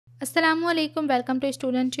अस्सलामुअलैकुम, welcome to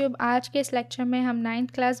student tube. आज के इस लेक्चर में हम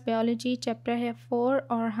 9th क्लास बायोलॉजी चैप्टर है 4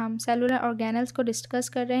 और हम सेलुलर ऑर्गेनल्स को डिस्कस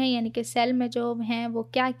कर रहे हैं, यानी कि सेल में जो हैं वो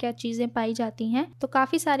क्या क्या चीज़ें पाई जाती हैं। तो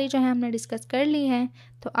काफ़ी सारी जो है हमने डिस्कस कर ली हैं।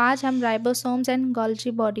 तो आज हम राइबोसोम्स एंड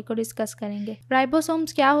गोल्जी बॉडी को डिस्कस करेंगे।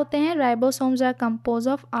 राइबोसोम्स क्या होते हैं? Ribosomes are compose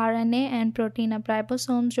of RNA and protein. अब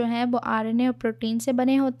राइबोसोम्स जो है वो आरएनए और प्रोटीन से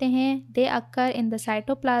बने होते हैं। दे occur in the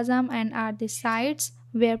cytoplasm and are the sites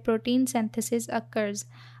where protein synthesis occurs.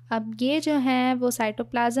 अब ये जो है वो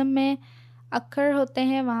साइटोप्लाज्म में अक्खर होते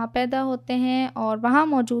हैं, वहाँ पैदा होते हैं और वहाँ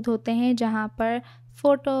मौजूद होते हैं जहाँ पर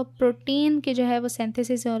प्रोटीन की जो है वो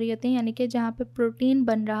सिंथेसिस हो रही होती है, यानी कि जहाँ पे प्रोटीन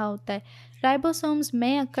बन रहा होता है। राइबोसोम्स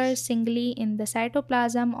में occur singly in the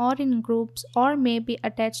cytoplasm और इन ग्रुप्स और may be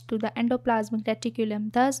attached to the endoplasmic reticulum,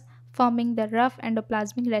 thus forming the rough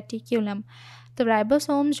endoplasmic reticulum. तो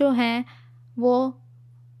राइबोसोम्स जो हैं वो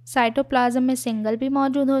साइटोप्लाज्म में सिंगल भी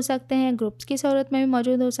मौजूद हो सकते हैं, ग्रुप्स की सूरत में भी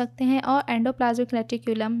मौजूद हो सकते हैं और एंडोप्लाज्मिक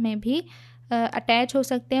रेटिक्यूलम में भी अटैच हो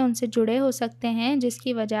सकते हैं, उनसे जुड़े हो सकते हैं,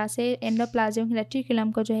 जिसकी वजह से एंडोप्लाज्मिक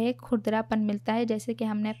रेटिक्यूलम को जो है खुरदरापन मिलता है, जैसे कि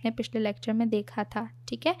हमने अपने पिछले लेक्चर में देखा था।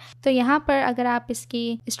 ठीक है, तो यहाँ पर अगर आप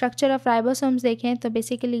इसकी स्ट्रक्चर ऑफ राइबोसोम्स देखें तो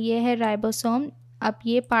बेसिकली ये है राइबोसोम। अब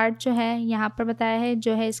ये पार्ट जो है यहाँ पर बताया है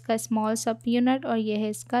जो है इसका स्मॉल सब यूनिट और ये है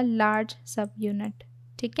इसका लार्ज सब यूनिट।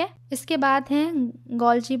 ठीक है, इसके बाद है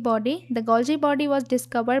Golgi body. The Golgi body was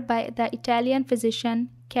discovered by the Italian physician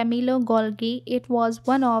Camillo Golgi. It was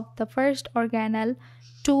one of the first organelle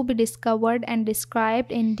to be discovered and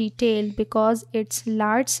described in detail because it's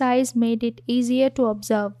large size made it easier to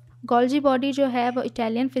observe. Golgi body जो है वो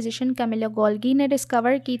Italian physician Camillo Golgi ने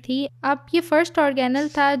discover की थी। अब ये first organelle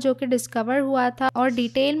था जो कि डिस्कवर हुआ था और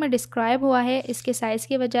डिटेल में डिस्क्राइब हुआ है इसके साइज़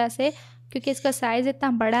की वजह से, क्योंकि इसका साइज़ इतना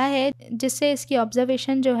बड़ा है जिससे इसकी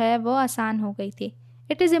ऑब्जर्वेशन जो है वो आसान हो गई थी।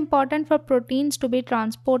 It is important for proteins to be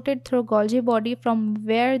transported through Golgi body from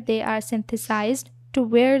where they are synthesized to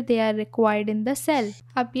where they are required in the cell.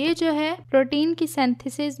 अब ये जो है प्रोटीन की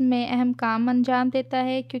सिंथेसिस में अहम काम अंजाम देता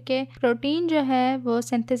है, क्योंकि प्रोटीन जो है वो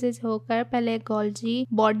सिंथेसिस होकर पहले गोल्जी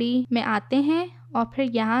बॉडी में आते हैं और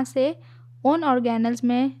फिर यहाँ से उन ऑर्गेनल्स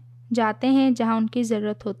में जाते हैं जहां उनकी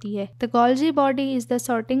ज़रूरत होती है। The Golgi body is the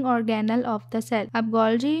sorting organelle of the cell. अब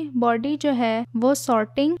गोल्जी बॉडी जो है वो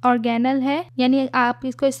सॉर्टिंग ऑर्गेनल है, यानी आप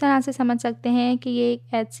इसको इस तरह से समझ सकते हैं कि ये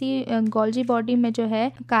एक ऐसी गोल्जी बॉडी में जो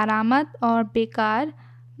है कारामत और बेकार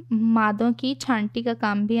मादों की छांटी का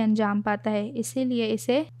काम भी अंजाम पाता है, इसीलिए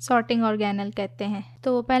इसे सॉर्टिंग ऑर्गेनल कहते हैं।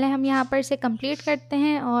 तो पहले हम यहाँ पर इसे कंप्लीट करते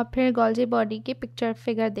हैं और फिर गोल्जी बॉडी की पिक्चर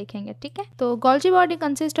फिगर देखेंगे। ठीक है, तो Golgi body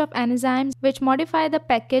consist of enzymes which modify the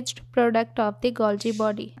packaged product of the Golgi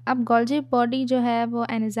body. अब गोल्जी बॉडी जो है वो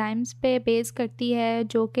एंजाइम्स पे बेस करती है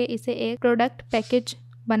जो कि इसे एक प्रोडक्ट पैकेज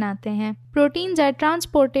बनाते हैं। Proteins are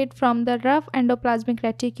transported from the rough endoplasmic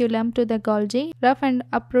reticulum to the Golgi.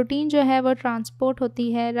 अब प्रोटीन जो है वो ट्रांसपोर्ट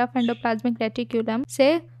होती है रफ एंडोप्लाज्मिक रेटिक्यूलम से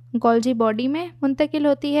गोल्जी बॉडी में मुंतकिल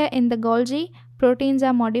होती है। In the Golgi proteins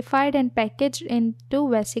are modified and packaged into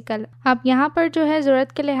vesicle. अब यहाँ पर जो है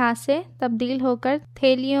ज़रूरत के लिहाज से तब्दील होकर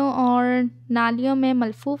थैलियों और नालियों में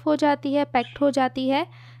मलफूफ हो जाती है, पैक्ड हो जाती है।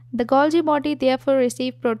 The Golgi body therefore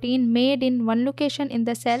receive protein made in one location in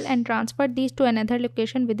the cell and transfer these to another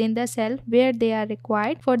location within the cell where they are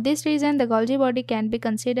required. For this reason, the Golgi body can be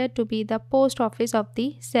considered to be the post office of the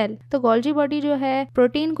cell. तो Golgi body जो है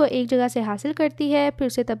protein को एक जगह से हासिल करती है, फिर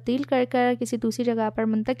उसे तब्दील कर कर किसी दूसरी जगह पर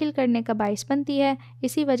मुंतकिल करने का बाइस बनती है।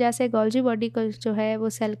 इसी वजह से Golgi body को जो है वो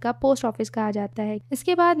सेल का पोस्ट ऑफिस कहा जाता है।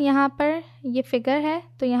 इसके बाद यहाँ पर ये फिगर है,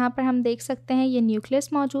 तो यहाँ पर हम देख सकते हैं ये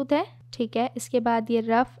न्यूक्लियस मौजूद है। ठीक है, इसके बाद ये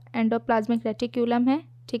रफ एंडोप्लाज्मिक रेटिक्यूलम है।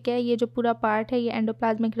 ठीक है, ये जो पूरा पार्ट है ये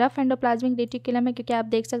रफ एंडोप्लाज्मिक रेटिक्यूलम है, क्योंकि आप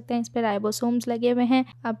देख सकते हैं इस पर राइबोसोम्स लगे हुए हैं।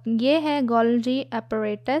 अब ये है गोल्जी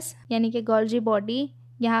अपैरेटस, यानी कि गोल्जी बॉडी।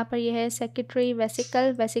 यहाँ पर ये है सेक्रेटरी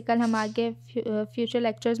वेसिकल हम आगे फ्यूचर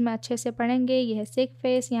लेक्चर्स में अच्छे से पढ़ेंगे। ये है सिक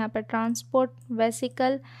फेस, यहाँ पर ट्रांसपोर्ट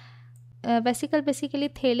वेसिकल बेसिकली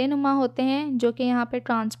थैले नुमा होते हैं जो कि यहाँ पे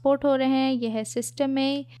ट्रांसपोर्ट हो रहे हैं। यह है सिस्टम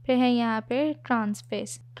में, फिर है यहाँ पे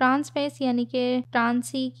ट्रांसफेस यानी कि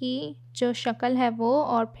ट्रांसी की जो शक्ल है वो,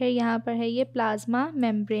 और फिर यहाँ पर है ये प्लाज्मा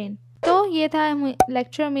मेम्ब्रेन। तो ये था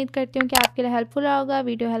लेक्चर। उम्मीद करती हूँ कि आपके लिए हेल्पफुल होगा।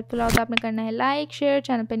 वीडियो हेल्पफुल होगा, आपने करना है लाइक शेयर,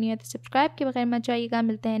 चैनल पर नहीं है तो सब्सक्राइब के बगैर मत जाइएगा।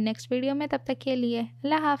 मिलते हैं नेक्स्ट वीडियो में, तब तक के लिए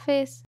अल्लाह हाफिज़।